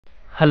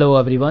Hello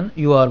everyone,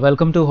 you are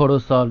welcome to how to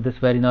solve this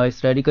very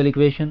nice radical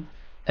equation.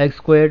 X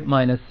squared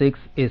minus 6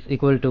 is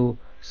equal to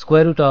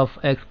square root of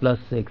x plus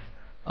 6.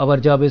 Our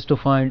job is to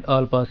find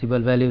all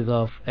possible values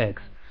of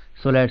x.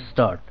 So let's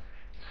start.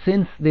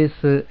 Since this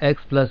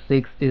x plus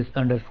 6 is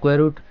under square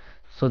root,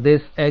 so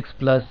this x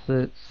plus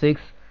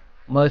 6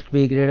 must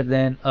be greater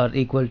than or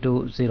equal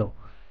to 0.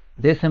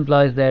 This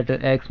implies that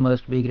x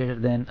must be greater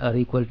than or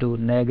equal to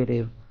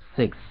negative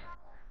 6.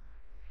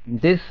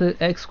 This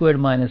x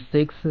squared minus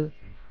 6,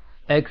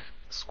 x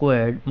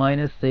squared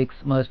minus 6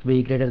 must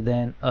be greater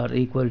than or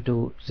equal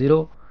to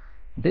 0.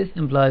 This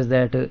implies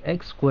that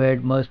x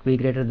squared must be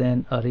greater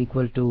than or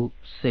equal to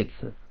 6.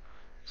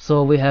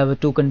 So we have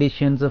two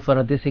conditions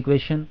for this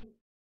equation.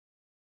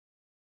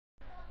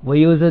 We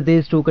use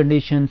these two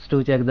conditions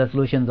to check the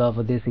solutions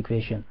of this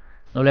equation.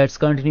 Now let's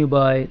continue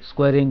by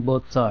squaring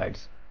both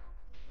sides.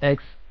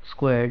 X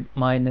squared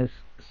minus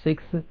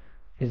 6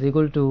 is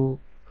equal to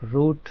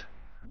root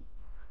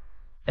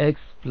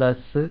x plus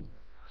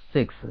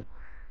 6,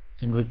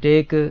 and we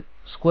take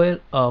square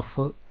of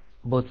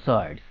both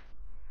sides.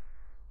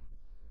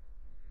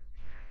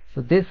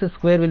 So this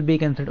square will be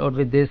cancelled out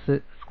with this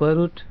square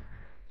root,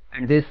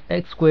 and this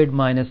x squared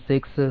minus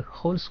 6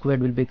 whole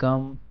squared will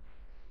become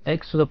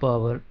x to the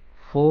power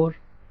 4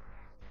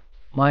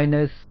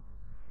 minus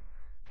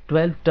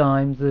 12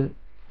 times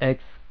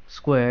x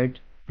squared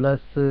plus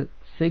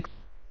 6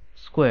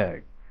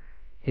 squared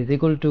is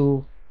equal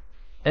to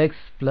x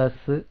plus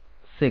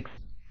 6.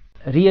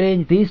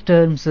 Rearrange these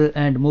terms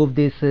and move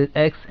this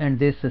x and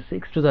this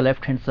 6 to the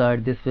left hand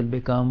side. This will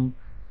become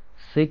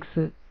 6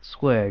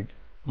 squared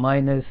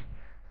minus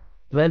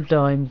 12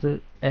 times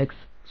x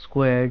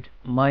squared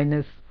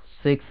minus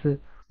 6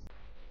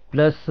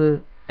 plus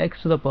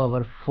x to the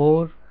power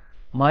 4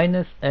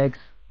 minus x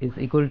is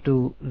equal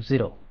to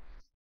 0.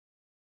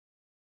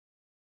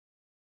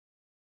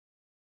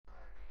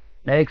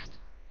 Next,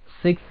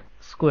 6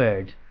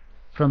 squared.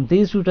 From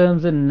these two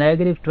terms,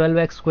 negative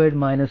 12x squared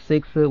minus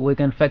 6, we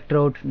can factor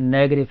out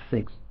negative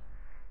 6.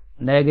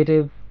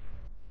 Negative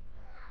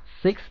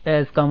 6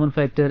 as common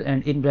factor,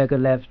 and in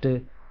bracket left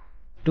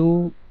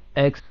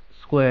 2x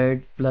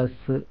squared plus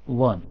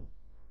 1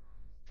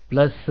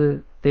 plus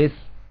this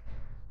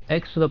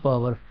x to the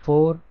power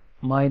 4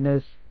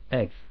 minus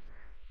x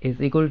is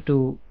equal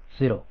to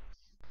 0.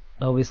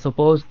 Now we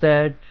suppose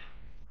that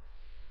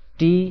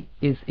t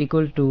is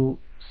equal to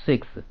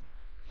 6.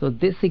 So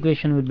this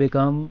equation will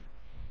become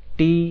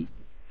t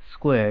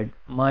squared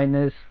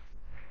minus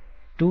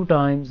 2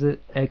 times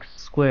x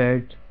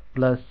squared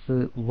plus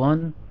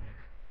 1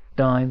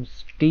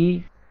 times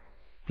t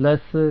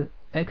plus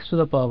x to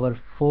the power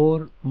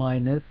 4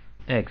 minus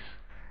x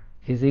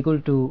is equal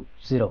to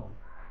 0.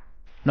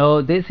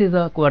 Now this is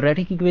a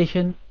quadratic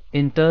equation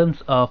in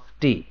terms of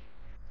t.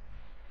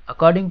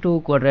 According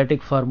to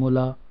quadratic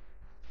formula,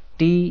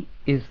 t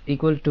is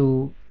equal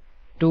to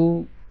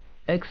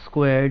 2x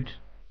squared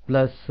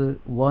plus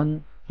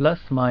 1 plus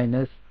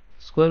minus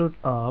square root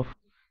of,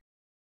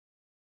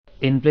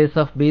 in place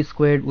of b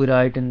squared we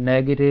write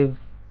negative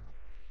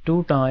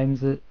 2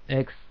 times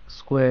x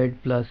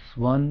squared plus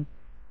 1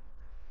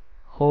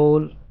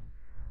 whole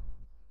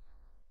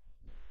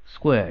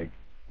squared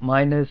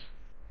minus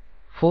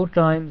 4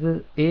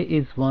 times a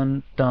is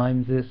 1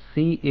 times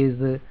c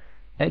is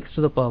x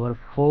to the power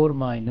 4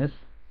 minus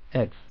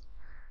x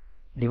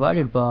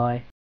divided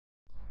by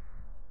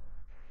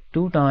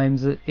 2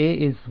 times a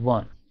is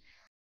 1.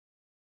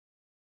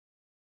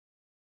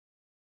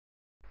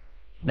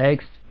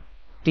 Next,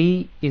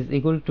 t is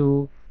equal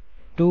to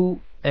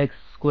 2x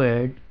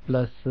squared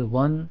plus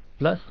 1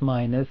 plus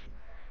minus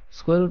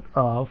square root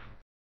of,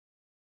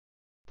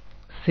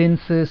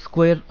 since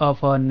square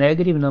of a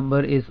negative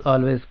number is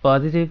always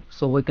positive,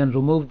 so we can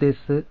remove this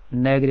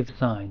negative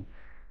sign,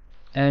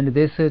 and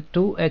this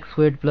 2x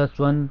squared plus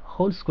 1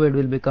 whole squared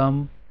will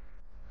become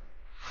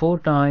 4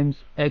 times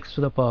x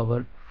to the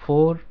power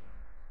 4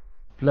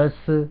 plus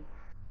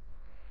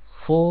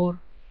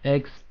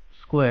 4x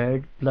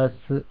squared plus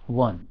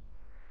 1,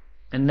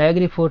 and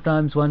negative 4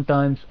 times 1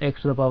 times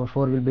x to the power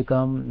 4 will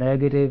become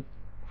negative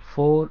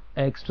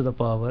 4x to the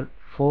power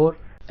 4,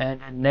 and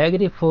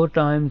negative 4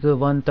 times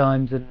 1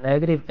 times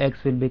negative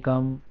x will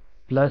become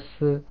plus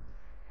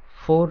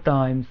 4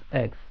 times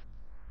x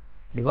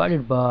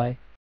divided by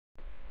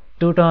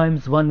 2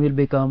 times 1 will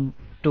become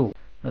 2.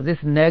 Now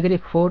this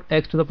negative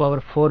 4x to the power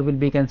 4 will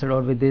be cancelled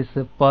out with this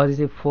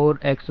positive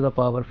 4x to the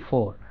power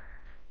 4,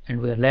 and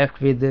we are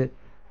left with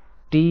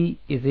t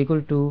is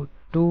equal to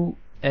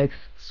 2x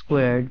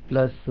squared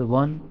plus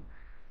 1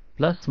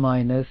 plus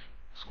minus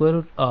square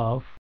root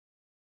of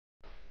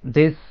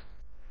this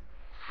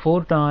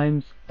 4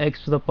 times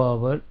x to the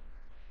power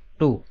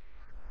 2,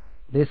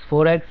 this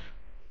 4x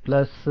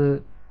plus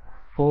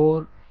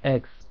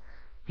 4x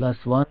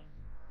plus 1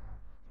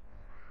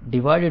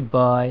 divided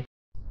by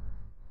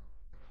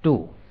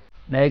 2.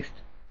 Next,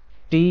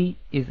 t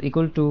is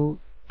equal to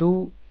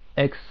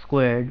 2x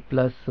squared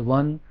plus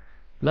 1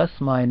 plus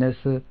minus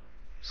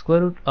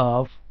square root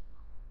of,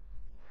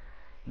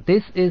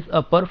 this is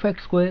a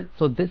perfect square,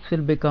 so this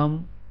will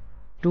become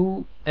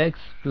 2x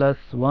plus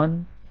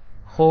 1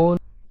 whole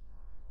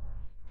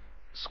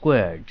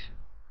squared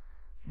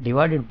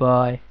divided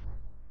by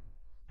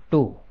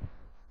 2.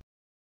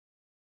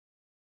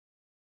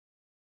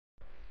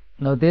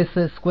 Now this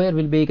square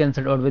will be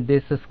cancelled out with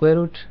this square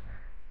root,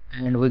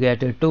 and we get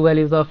two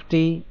values of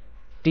t.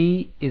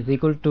 T is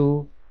equal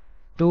to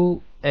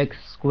 2x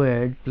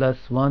squared plus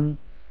 1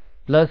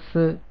 plus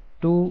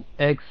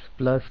 2x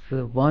plus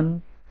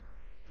 1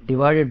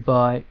 divided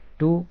by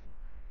 2,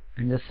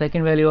 and the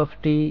second value of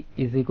t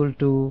is equal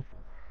to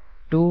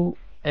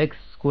 2x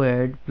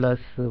squared plus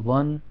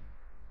 1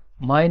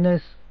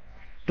 minus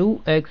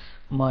 2x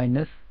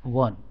minus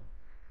 1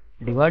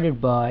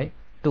 divided by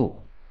 2.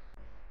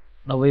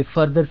 Now we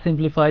further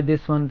simplify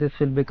this one. This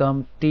will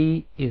become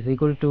t is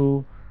equal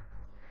to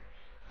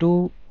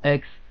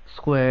 2x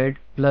squared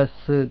plus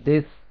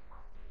this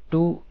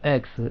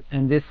 2x,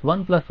 and this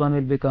 1 plus 1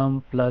 will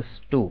become plus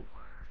 2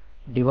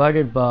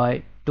 divided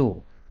by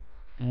 2,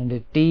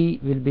 and t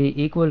will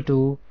be equal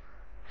to,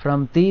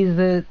 from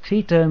these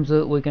three terms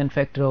we can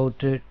factor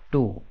out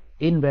 2.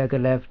 In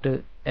bracket left,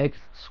 x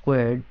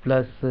squared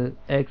plus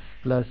x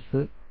plus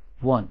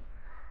 1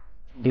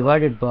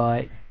 divided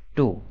by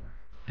 2,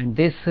 and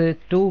this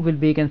 2 will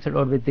be cancelled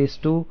out with this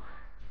 2,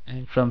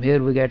 and from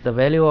here we get the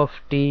value of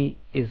t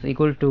is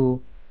equal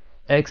to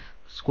x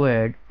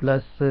squared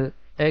plus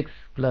x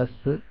plus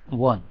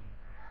 1.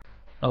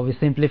 Now we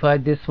simplify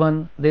this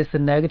one. This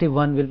negative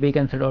 1 will be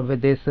cancelled out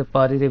with this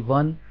positive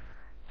 1,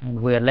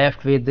 and we are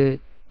left with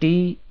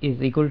t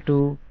is equal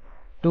to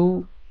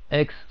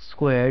 2x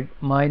squared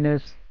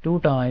minus 2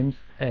 times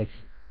x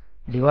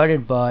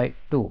divided by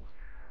 2.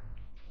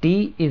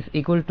 T is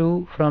equal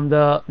to, from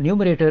the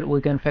numerator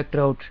we can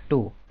factor out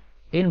 2.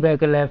 In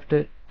bracket left,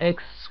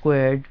 x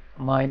squared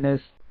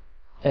minus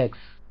x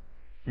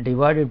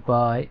divided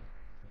by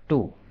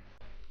 2,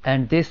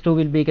 and this 2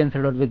 will be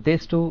cancelled out with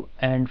this 2,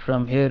 and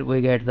from here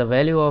we get the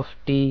value of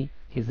t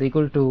is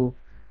equal to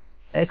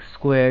x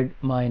squared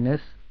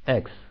minus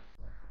x.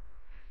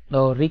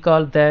 Now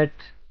recall that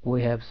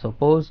we have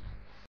supposed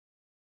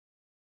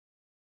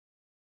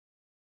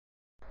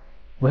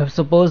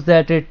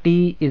that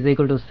t is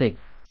equal to 6.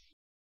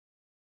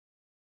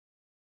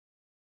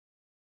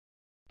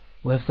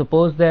 We have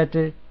supposed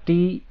that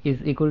t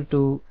is equal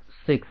to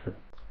 6.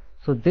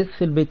 So this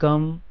will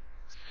become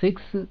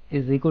 6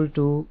 is equal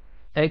to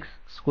x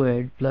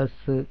squared plus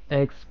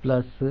x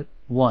plus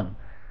 1.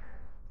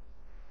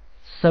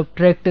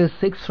 Subtract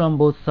 6 from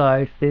both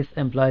sides. This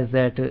implies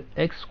that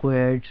x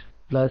squared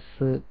plus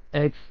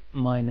x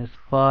minus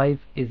 5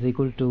 is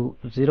equal to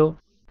 0.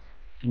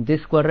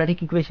 This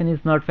quadratic equation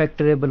is not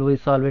factorable. We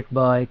solve it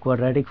by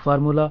quadratic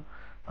formula.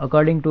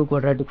 According to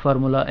quadratic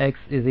formula, x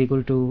is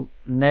equal to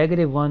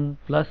 -1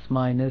 plus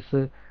minus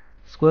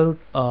square root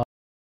of.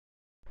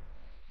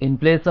 In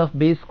place of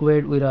b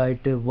squared we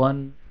write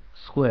 1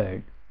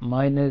 squared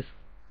minus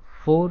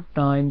 4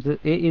 times a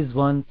is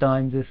 1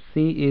 times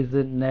c is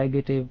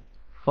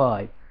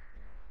 -5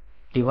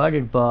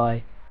 divided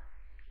by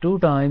 2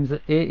 times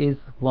a is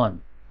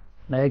 1.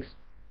 Next,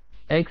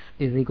 x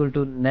is equal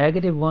to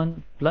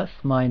 -1 plus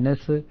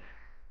minus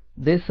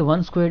this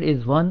 1 squared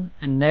is 1,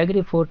 and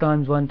 -4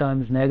 times 1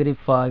 times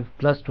 -5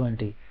 plus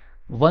 20.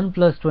 1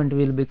 plus 20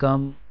 will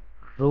become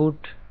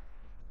root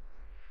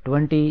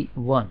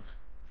 21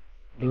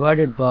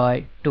 divided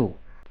by 2.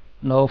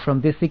 Now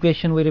from this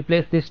equation we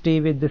replace this t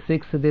with the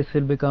 6. This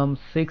will become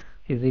 6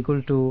 is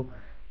equal to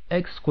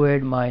x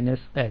squared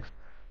minus x.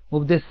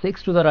 Move this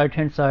 6 to the right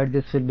hand side.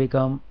 This will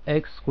become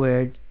x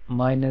squared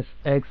minus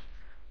x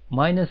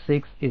minus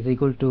 6 is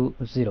equal to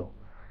 0.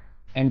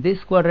 And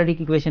this quadratic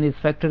equation is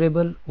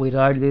factorable. We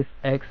write this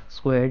x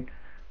squared.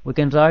 We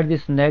can write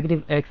this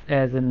negative x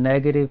as a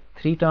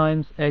 -3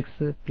 times x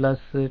plus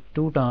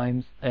 2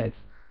 times x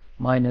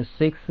minus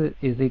 6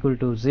 is equal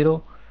to 0.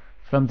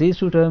 From these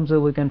two terms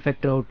we can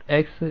factor out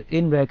x.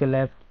 In bracket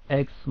left,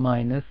 x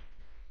minus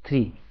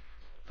 3.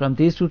 From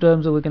these two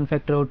terms we can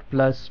factor out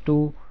plus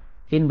 2.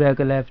 In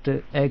bracket left,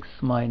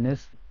 x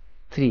minus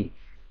 3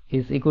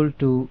 is equal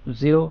to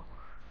 0.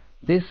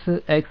 This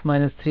x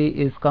minus 3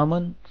 is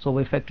common, so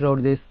we factor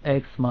out this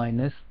x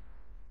minus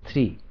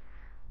 3,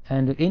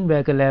 and in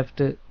bracket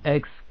left,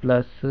 x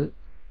plus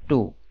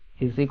 2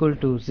 is equal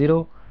to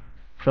 0.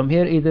 From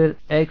here either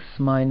x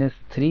minus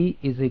 3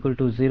 is equal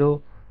to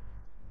 0,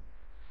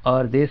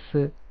 or this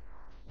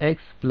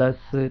x plus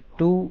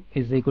 2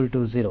 is equal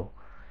to 0.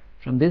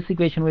 From this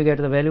equation we get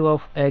the value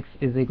of x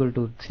is equal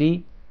to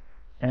 3,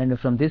 and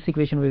from this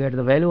equation we get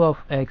the value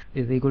of x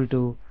is equal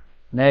to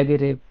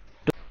 -2.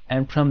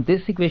 And from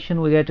this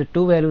equation we get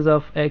two values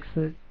of x.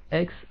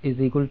 X is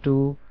equal to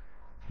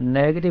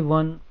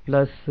 -1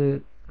 plus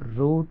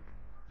root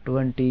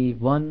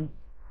 21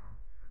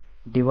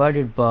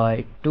 divided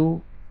by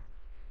 2,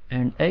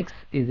 and x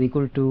is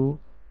equal to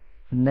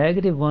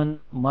 -1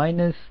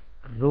 minus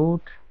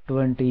root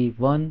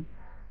 21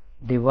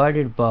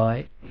 divided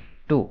by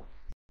 2.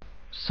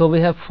 So we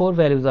have four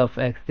values of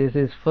x. This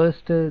is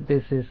first,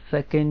 this is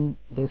second,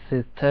 this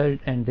is third,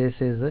 and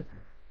this is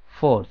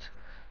fourth.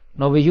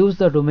 Now we use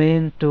the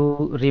domain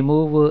to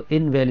remove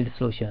invalid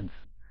solutions.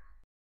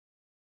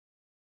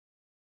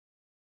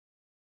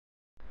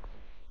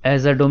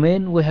 As a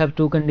domain, we have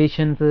two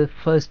conditions.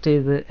 First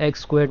is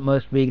x squared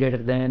must be greater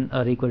than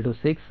or equal to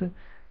 6.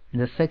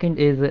 And the second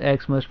is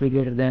x must be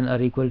greater than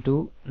or equal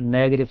to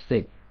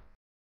 -6.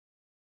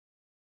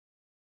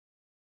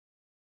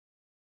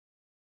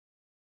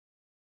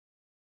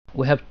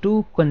 We have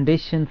two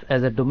conditions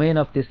as a domain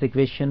of this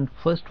equation.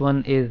 First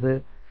one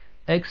is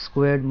x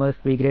squared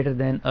must be greater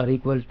than or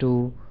equal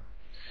to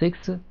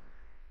 6,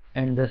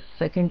 and the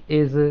second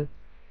is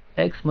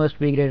x must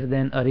be greater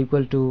than or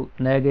equal to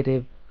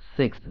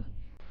 -6.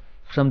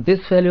 From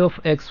this value of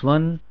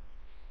x1,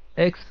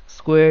 x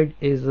squared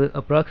is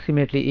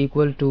approximately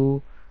equal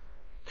to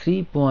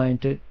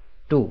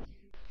 3.2,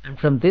 and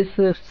from this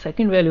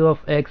second value of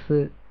x,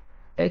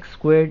 x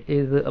squared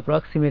is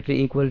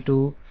approximately equal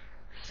to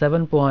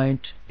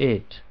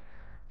 7.8,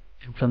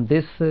 and from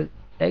this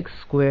x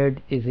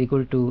squared is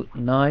equal to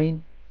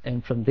 9,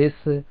 and from this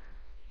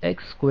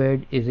x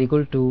squared is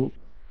equal to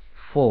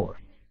 4.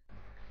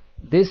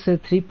 This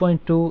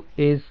 3.2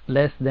 is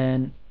less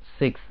than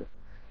 6,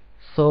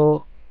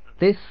 so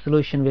this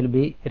solution will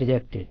be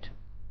rejected.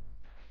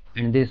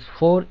 And this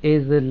 4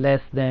 is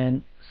less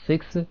than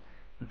 6,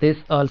 this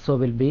also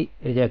will be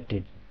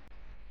rejected.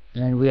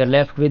 And we are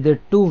left with the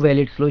two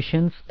valid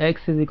solutions,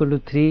 x is equal to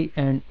 3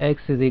 and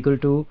x is equal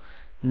to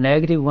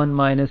 -1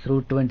 minus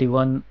root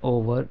 21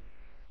 over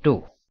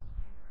 2.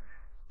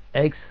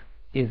 X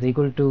is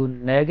equal to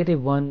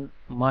 -1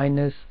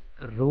 minus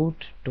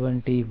root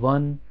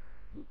 21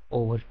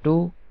 over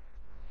 2,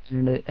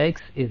 and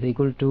x is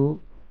equal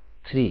to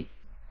 3.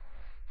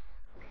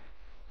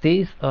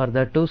 These are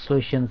the two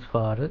solutions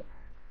for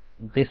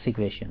this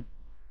equation.